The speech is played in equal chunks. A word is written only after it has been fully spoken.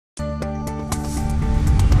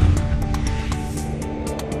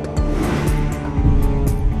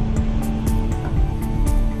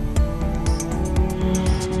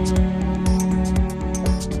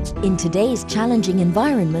In today's challenging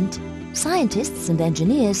environment, scientists and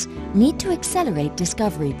engineers need to accelerate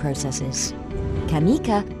discovery processes.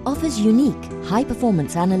 CAMECA offers unique,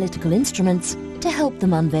 high-performance analytical instruments to help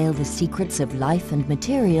them unveil the secrets of life and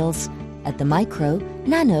materials at the micro,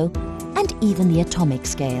 nano, and even the atomic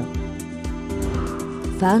scale.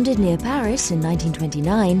 Founded near Paris in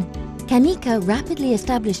 1929, CAMECA rapidly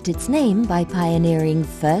established its name by pioneering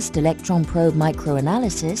first electron probe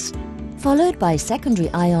microanalysis, followed by secondary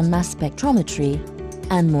ion mass spectrometry,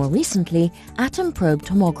 and more recently, atom probe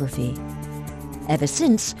tomography. Ever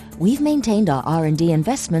since, we've maintained our R&D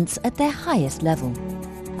investments at their highest level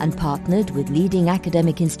and partnered with leading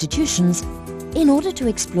academic institutions in order to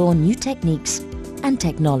explore new techniques and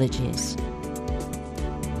technologies.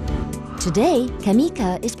 Today,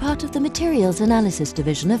 CAMECA is part of the Materials Analysis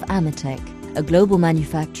Division of AMETEK, a global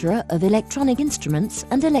manufacturer of electronic instruments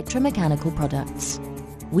and electromechanical products.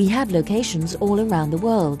 We have locations all around the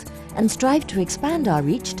world and strive to expand our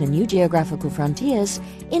reach to new geographical frontiers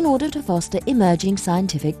in order to foster emerging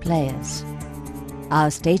scientific players. Our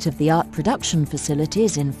state-of-the-art production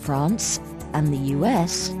facilities in France and the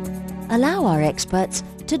US allow our experts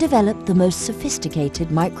to develop the most sophisticated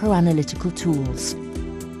microanalytical tools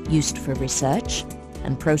used for research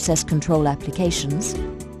and process control applications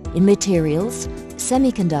in materials,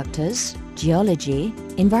 semiconductors, geology,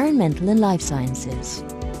 environmental and life sciences.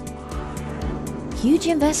 Huge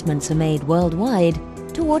investments are made worldwide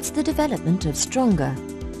towards the development of stronger,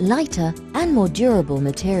 lighter and more durable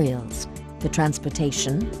materials for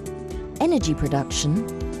transportation, energy production,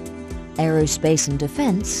 aerospace and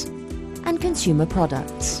defense, and consumer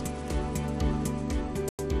products.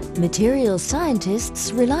 Materials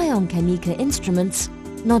scientists rely on CAMECA instruments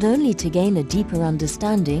not only to gain a deeper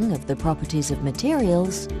understanding of the properties of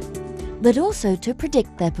materials, but also to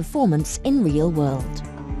predict their performance in real world.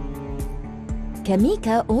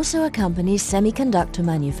 CAMECA also accompanies semiconductor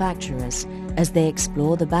manufacturers as they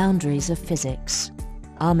explore the boundaries of physics.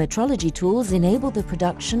 Our metrology tools enable the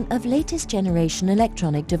production of latest generation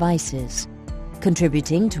electronic devices,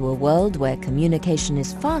 contributing to a world where communication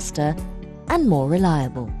is faster and more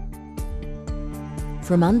reliable.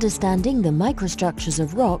 From understanding the microstructures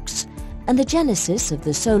of rocks and the genesis of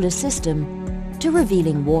the solar system to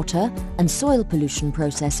revealing water and soil pollution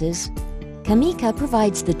processes, CAMECA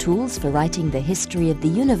provides the tools for writing the history of the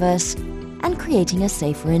universe and creating a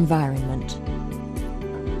safer environment.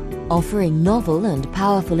 Offering novel and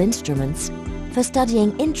powerful instruments for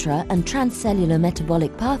studying intra- and transcellular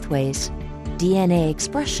metabolic pathways, DNA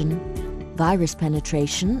expression, virus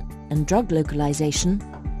penetration, and drug localization,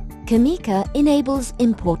 CAMECA enables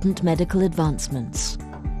important medical advancements.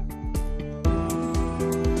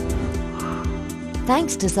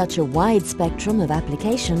 Thanks to such a wide spectrum of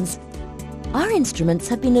applications, our instruments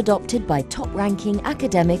have been adopted by top-ranking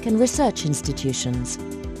academic and research institutions,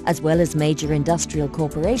 as well as major industrial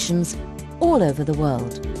corporations all over the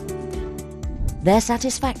world. Their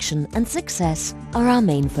satisfaction and success are our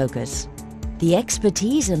main focus. The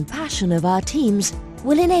expertise and passion of our teams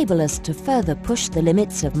will enable us to further push the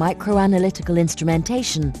limits of microanalytical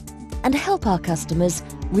instrumentation and help our customers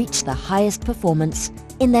reach the highest performance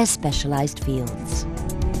in their specialized fields.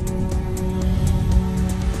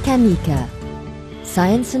 CAMECA,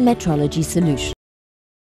 Science and Metrology Solutions.